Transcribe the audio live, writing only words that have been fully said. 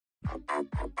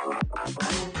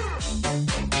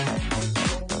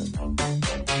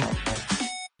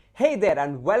Hey there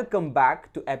and welcome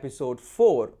back to episode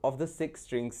 4 of the 6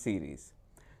 string series.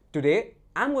 Today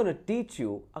I'm going to teach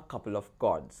you a couple of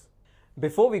chords.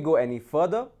 Before we go any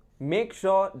further, make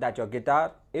sure that your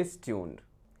guitar is tuned.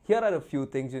 Here are a few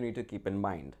things you need to keep in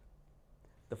mind.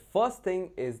 The first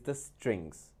thing is the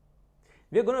strings.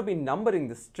 We're going to be numbering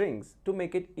the strings to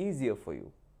make it easier for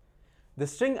you. The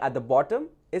string at the bottom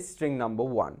is string number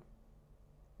 1.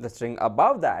 The string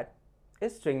above that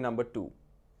is string number 2.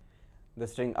 The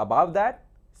string above that,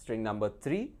 string number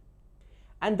 3.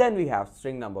 And then we have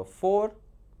string number 4,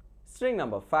 string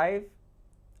number 5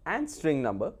 and string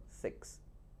number 6.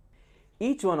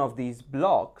 Each one of these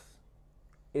blocks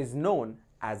is known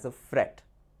as a fret.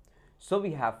 So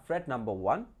we have fret number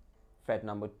 1, fret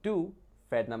number 2,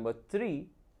 fret number 3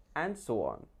 and so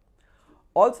on.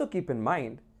 Also keep in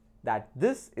mind that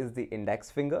this is the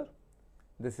index finger,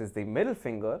 this is the middle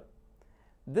finger,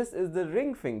 this is the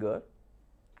ring finger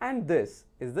and this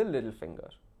is the little finger.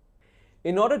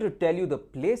 In order to tell you the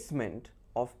placement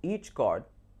of each chord,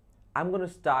 I'm going to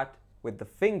start with the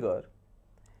finger,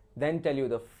 then tell you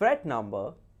the fret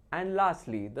number and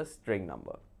lastly the string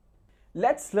number.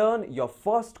 Let's learn your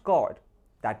first chord,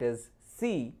 that is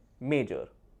C major.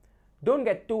 Don't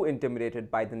get too intimidated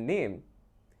by the name.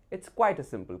 It's quite a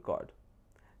simple chord.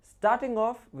 Starting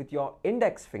off with your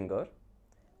index finger,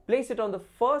 place it on the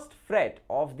first fret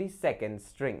of the second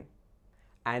string.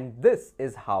 And this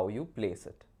is how you place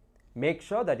it. Make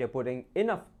sure that you're putting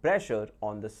enough pressure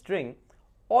on the string.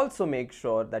 Also make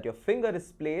sure that your finger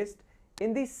is placed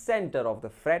in the center of the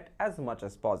fret as much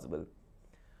as possible.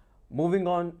 Moving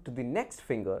on to the next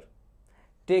finger,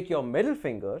 take your middle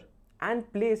finger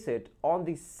and place it on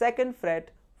the second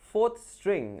fret, fourth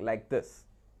string like this.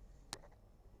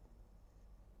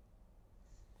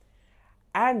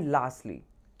 And lastly,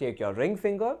 take your ring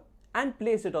finger and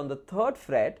place it on the third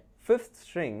fret, fifth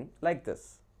string like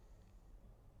this.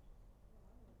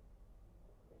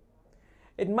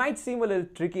 It might seem a little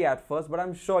tricky at first, but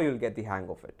I'm sure you'll get the hang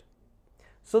of it.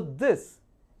 So this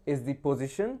is the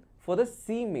position for the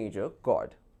C major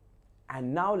chord.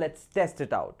 And now let's test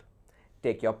it out.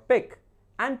 Take your pick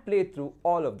and play through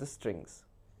all of the strings.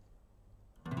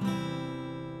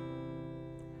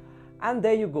 And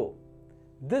there you go.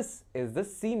 This is the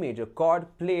C major chord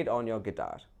played on your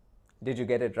guitar. Did you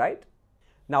get it right?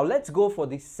 Now let's go for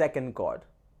the second chord.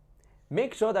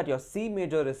 Make sure that your C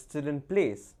major is still in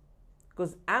place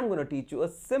because I'm going to teach you a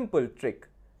simple trick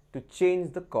to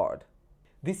change the chord.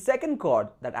 The second chord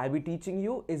that I'll be teaching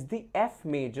you is the F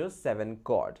major 7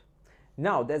 chord.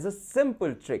 Now there's a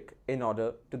simple trick in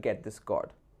order to get this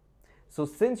chord. So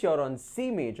since you're on C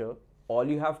major, all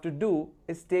you have to do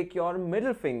is take your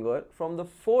middle finger from the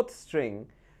fourth string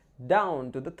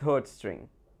down to the third string,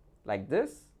 like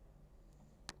this.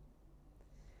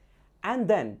 And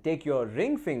then take your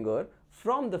ring finger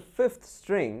from the fifth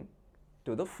string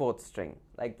to the fourth string,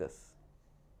 like this.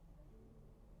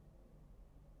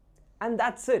 And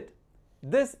that's it.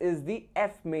 This is the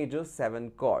F major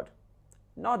 7 chord.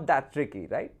 Not that tricky,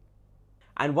 right?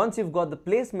 And once you've got the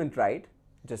placement right,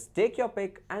 just take your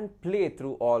pick and play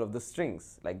through all of the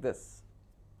strings like this.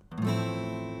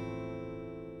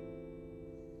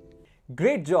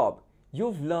 Great job!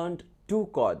 You've learned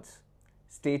 2 chords.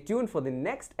 Stay tuned for the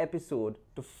next episode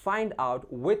to find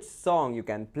out which song you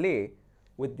can play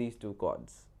with these 2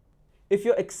 chords. If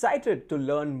you're excited to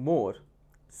learn more,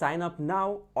 sign up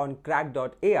now on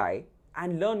krack.ai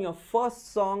and learn your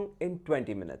first song in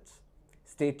 20 minutes.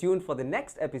 Stay tuned for the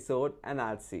next episode and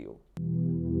I'll see you.